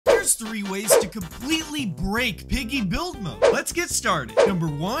Here's 3 ways to completely break Piggy build mode. Let's get started. Number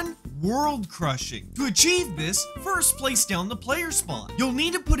 1, world crushing. To achieve this, first place down the player spawn. You'll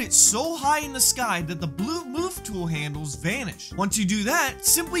need to put it so high in the sky that the blue move tool handles vanish. Once you do that,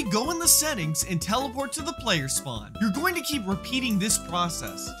 simply go in the settings and teleport to the player spawn. You're going to keep repeating this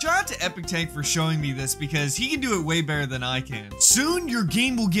process. Shout out to Epic Tank for showing me this because he can do it way better than I can. Soon, your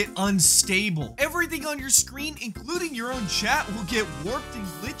game will get unstable. Everything on your screen, including your own chat, will get warped and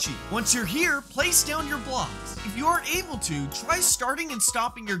glitchy. Once you're here, place down your blocks. If you aren't able to, try starting and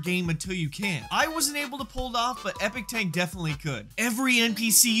stopping your game until you can. I wasn't able to pull it off, but Epic Tank definitely could. Every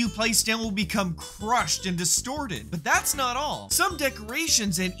NPC you place down will become crushed and distorted, but that's not all. Some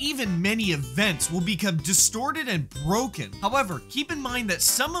decorations and even many events will become distorted and broken. However, keep in mind that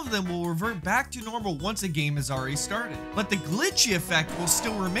some of them will revert back to normal once a game has already started, but the glitchy effect will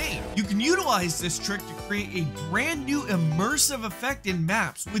still remain. You can utilize this trick to create a brand new immersive effect in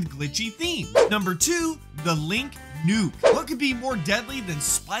maps with glitchy themes. Number 2, the Link Nuke. What could be more deadly than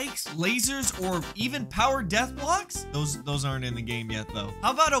spikes, lasers, or even power death blocks? Those aren't in the game yet though.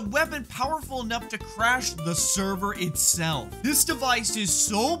 How about a weapon powerful enough to crash the server itself? This device is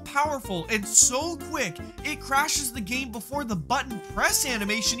so powerful and so quick, it crashes the game before the button press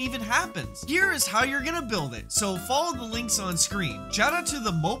animation even happens. Here is how you're gonna build it, so follow the links on screen. Shout out to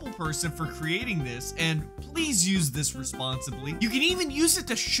the mobile person for creating this, and please use this responsibly. You can even use it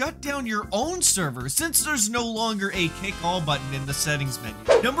to shut down your own server since there's no longer a kick all button in the settings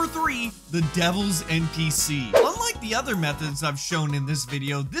menu. Number 3, the Devil's NPC. Unlike the other methods I've shown in this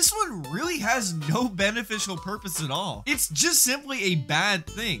video, this one really has no beneficial purpose at all. It's just simply a bad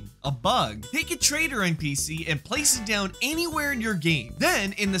thing, a bug. Take a trader NPC and place it down anywhere in your game.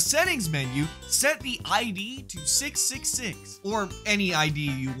 Then in the settings menu, set the ID to 666 or any ID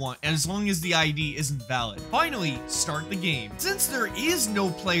you want as long as the ID isn't valid. Finally, start the game. Since there is no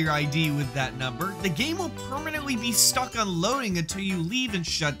player ID with that number, the game will permanently be stuck on loading until you leave and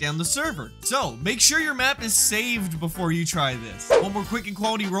shut down the server. So make sure your map is saved before you try this. Want more quick and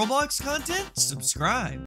quality Roblox content? Subscribe.